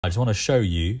I just want to show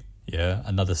you,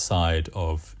 another side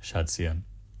of ShadCN.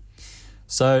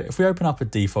 So if we open up a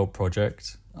default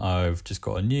project, I've just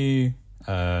got a new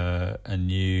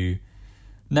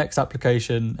next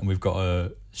application, and we've got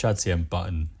a ShadCN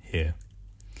button here.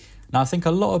 Now I think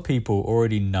a lot of people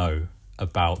already know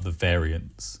about the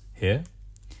variants here.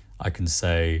 I can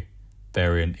say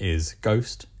variant is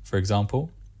ghost, for example.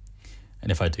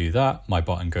 And if I do that, my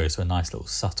button goes to a nice little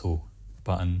subtle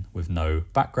button with no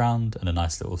background and a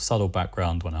nice little subtle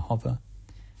background when I hover.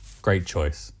 Great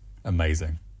choice,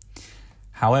 amazing.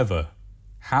 However,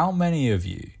 how many of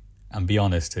you, and be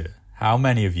honest here, how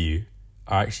many of you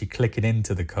are actually clicking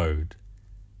into the code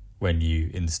when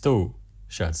you install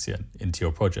ShadCN into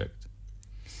your project?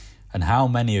 And how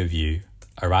many of you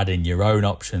are adding your own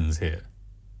options here?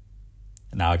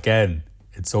 Now again,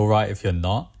 it's all right if you're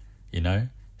not,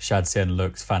 ShadCN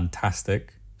looks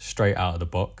fantastic straight out of the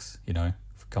box, if it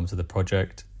comes to the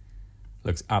project,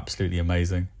 looks absolutely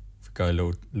amazing. If we go a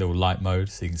little light mode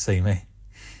so you can see me,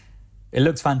 it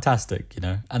looks fantastic,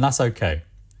 and that's okay.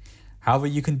 However,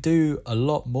 you can do a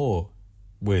lot more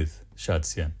with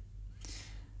ShadCN.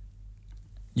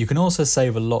 You can also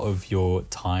save a lot of your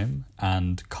time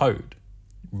and code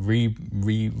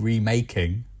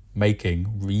making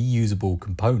reusable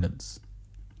components.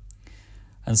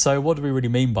 And so what do we really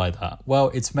mean by that? Well,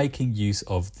 it's making use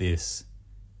of this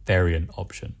variant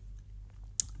option.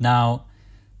 Now,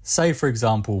 say for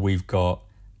example, we've got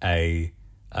an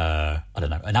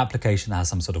application that has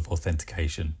some sort of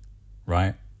authentication,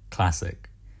 right? Classic.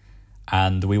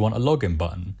 And we want a login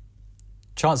button.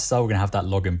 Chances are we're going to have that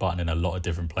login button in a lot of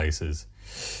different places.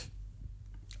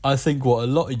 I think what a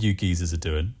lot of you geezers are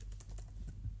doing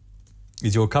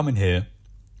is you'll come in here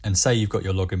and say you've got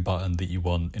your login button that you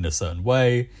want in a certain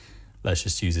way. Let's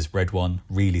just use this red one,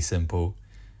 really simple.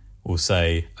 We'll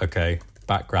say, okay,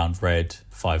 background red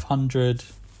 500.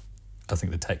 I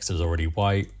think the text is already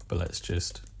white, but let's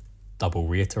just double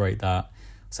reiterate that.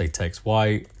 Say text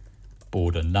white,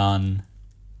 border none,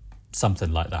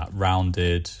 something like that.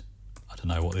 Rounded, I don't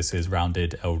know what this is,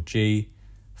 rounded LG,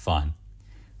 fine.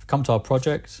 If we come to our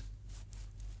project,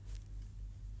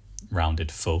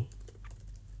 rounded full.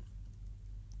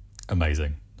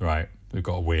 Amazing, right? We've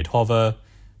got a weird hover.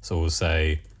 So we'll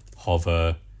say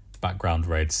hover, background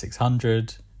red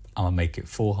 600. I'm gonna make it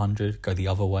 400, go the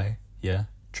other way. Yeah,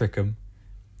 trick them.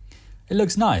 It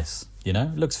looks nice, it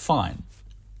looks fine.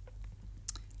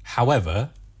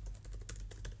 However,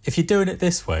 if you're doing it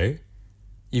this way,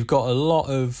 you've got a lot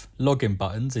of login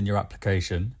buttons in your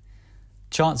application.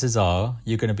 Chances are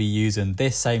you're going to be using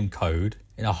this same code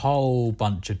in a whole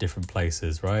bunch of different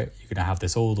places, right? You're going to have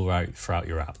this all the way throughout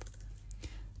your app.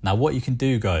 Now, what you can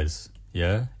do, guys,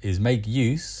 is make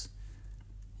use,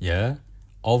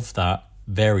 of that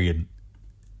variant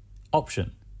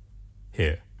option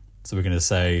here. So we're going to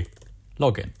say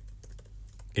login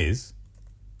is,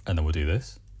 and then we'll do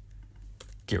this,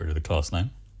 get rid of the class name,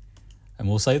 and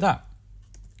we'll say that.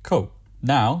 Cool.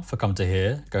 Now, if I come to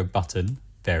here, go button,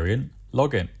 variant,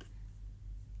 login.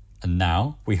 And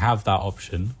now we have that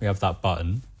option, we have that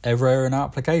button everywhere in our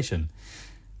application.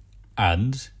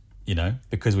 And,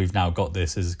 because we've now got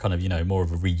this as kind of, more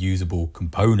of a reusable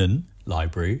component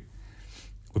library,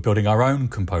 we're building our own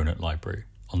component library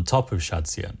on top of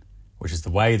ShadCN, which is the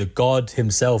way that God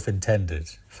himself intended.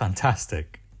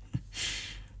 Fantastic.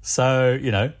 So,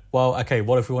 well, okay,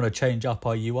 what if we want to change up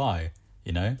our UI?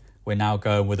 We're now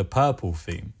going with a purple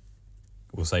theme.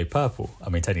 We'll say purple. I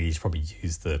mean, technically you should probably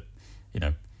use the,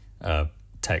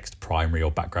 text primary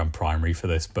or background primary for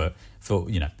this, but for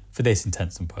this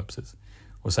intents and purposes,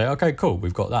 we'll say, okay, cool,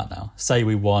 we've got that now. Say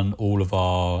we want all of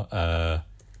our,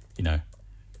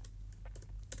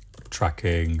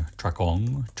 tracking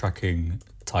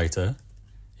tighter,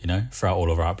 throughout all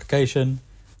of our application.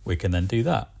 We can then do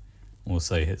that. We'll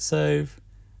say hit save,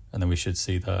 and then we should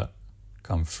see that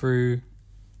come through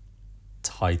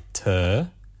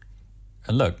tighter.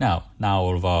 And look, now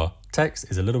all of our text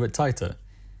is a little bit tighter,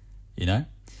 and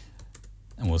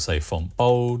we'll say font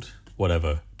bold,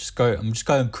 whatever. I'm just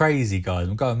going crazy, guys.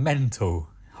 I'm going mental.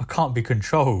 I can't be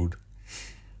controlled.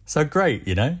 So great,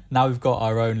 now we've got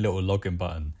our own little login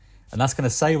button, and that's going to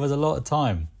save us a lot of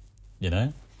time.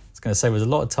 It's going to save us a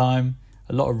lot of time,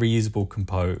 a lot of reusable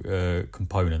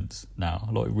components now,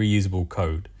 a lot of reusable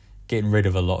code, getting rid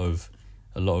of a lot of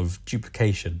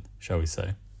duplication, shall we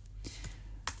say.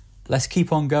 Let's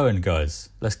keep on going, guys.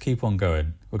 Let's keep on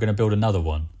going. We're going to build another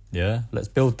one. Yeah, let's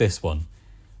build this one.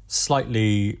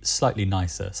 Slightly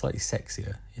nicer, slightly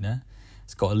sexier.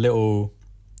 It's got a little.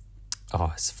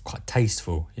 Oh, it's quite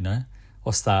tasteful.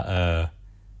 What's that?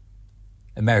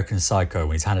 American Psycho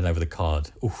when he's handing over the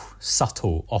card. Ooh,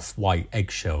 subtle off-white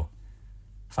eggshell.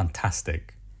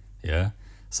 Fantastic. Yeah.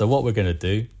 So what we're going to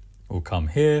do, we'll come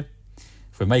here.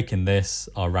 If we're making this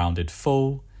our rounded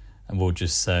full, and we'll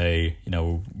just say, you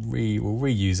know, we'll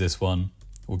reuse this one.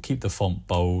 We'll keep the font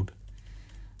bold.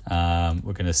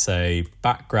 We're going to say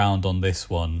background on this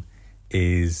one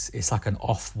it's like an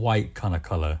off-white kind of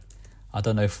color. I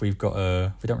don't know if we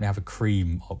don't really have a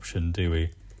cream option, do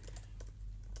we?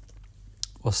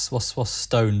 What's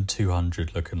stone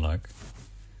 200 looking like?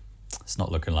 It's not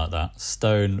looking like that.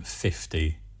 Stone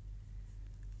 50.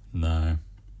 No. I'm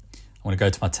going to go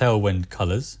to my tailwind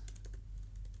colors.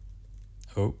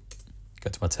 Oh, go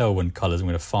to my tailwind colors. I'm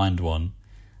going to find one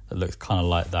that looks kind of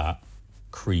like that.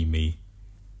 Creamy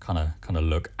kind of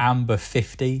look. Amber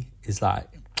 50 is like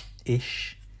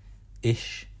ish.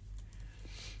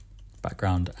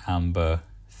 Background amber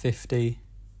 50.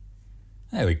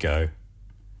 There we go.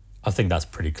 I think that's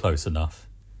pretty close enough.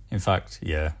 In fact,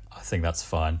 yeah, I think that's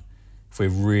fine. If we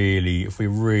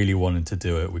really wanted to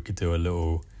do it, we could do a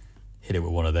little, hit it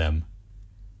with one of them.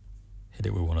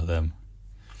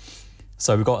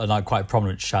 So we've got a like quite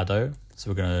prominent shadow. So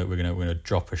we're gonna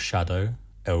drop a shadow,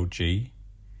 LG.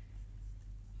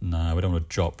 No, we don't want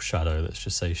to drop shadow. Let's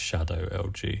just say shadow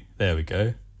LG. There we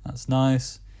go. That's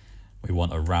nice. We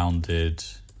want a rounded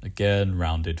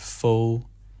full.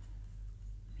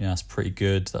 Yeah, that's pretty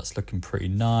good. That's looking pretty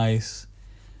nice.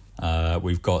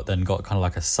 We've got kind of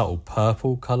like a subtle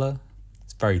purple color.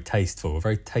 It's very tasteful, a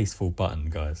very tasteful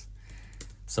button, guys.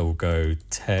 So we'll go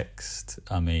text.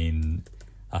 I mean,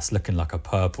 that's looking like a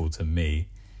purple to me.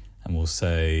 And we'll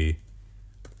say,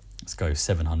 let's go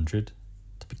 700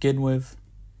 to begin with.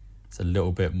 It's a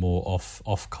little bit more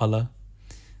off color.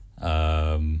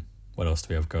 What else do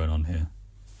we have going on here?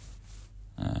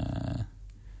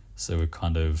 So we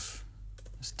kind of,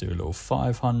 let's do a little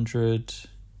 500. Let's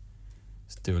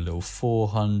do a little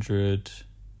 400.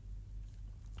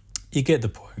 You get the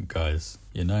point, guys,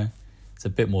 you know? It's a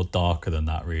bit more darker than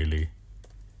that, really.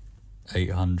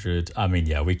 800. I mean,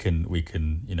 yeah, we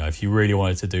can, you know, if you really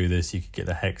wanted to do this, you could get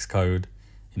the hex code,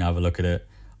 you know, have a look at it.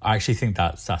 I actually think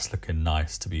that's looking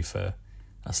nice, to be fair.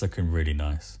 That's looking really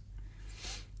nice.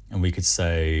 And we could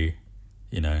say,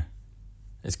 you know,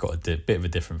 it's got a bit of a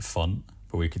different font,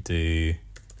 but we could do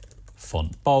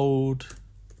font bold.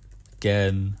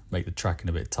 Again, make the tracking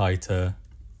a bit tighter.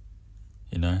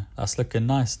 You know, that's looking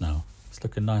nice now. It's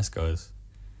looking nice, guys.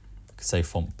 I could say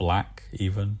font black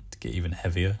even, to get even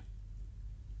heavier.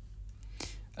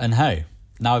 And hey,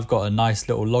 now I've got a nice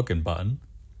little login button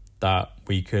that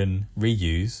we can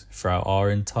reuse throughout our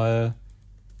entire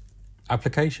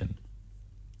application.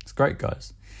 It's great,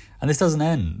 guys. And this doesn't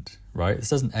end, right? This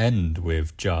doesn't end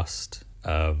with just,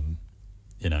 you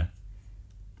know,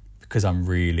 because I'm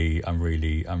going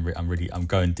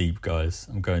deep, guys.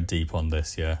 I'm going deep on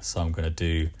this, yeah. So I'm going to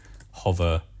do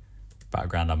hover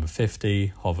background number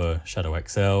 50, hover shadow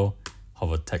XL,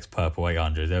 hover text purple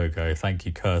 800. There we go. Thank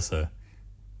you, cursor.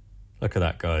 Look at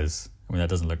that, guys. I mean, it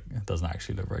doesn't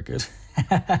actually look very good.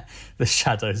 The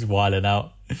shadow's wiling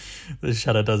out. The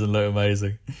shadow doesn't look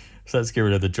amazing. So let's get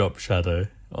rid of the drop shadow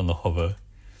on the hover.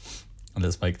 And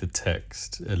let's make the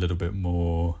text a little bit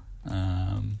more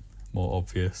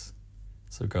obvious.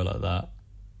 So go like that.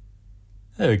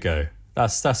 There we go.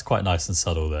 That's quite nice and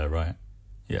subtle there, right?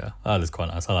 Yeah, that is quite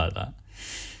nice. I like that.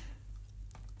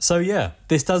 So yeah,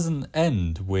 this doesn't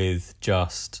end with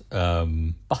just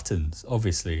buttons,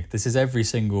 obviously. This is every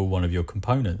single one of your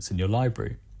components in your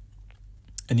library.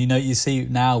 And you know, you see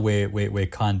now we're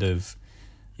kind of,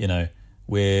 you know,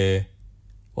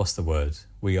 what's the word?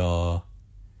 We are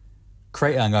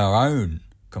creating our own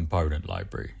component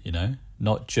library, you know,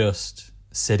 not just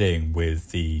sitting with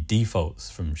the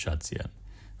defaults from ShadCN.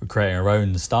 We're creating our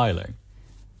own styling,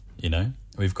 you know.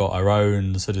 We've got our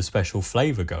own sort of special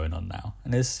flavor going on now.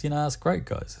 And it's, you know, that's great,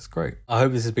 guys. It's great. I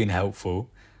hope this has been helpful.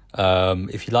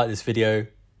 If you like this video,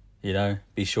 you know,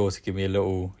 be sure to give me a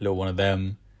little one of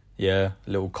them. Yeah, a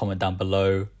little comment down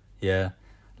below. Yeah.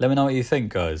 Let me know what you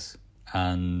think, guys.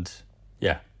 And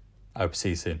yeah, I hope to see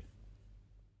you soon.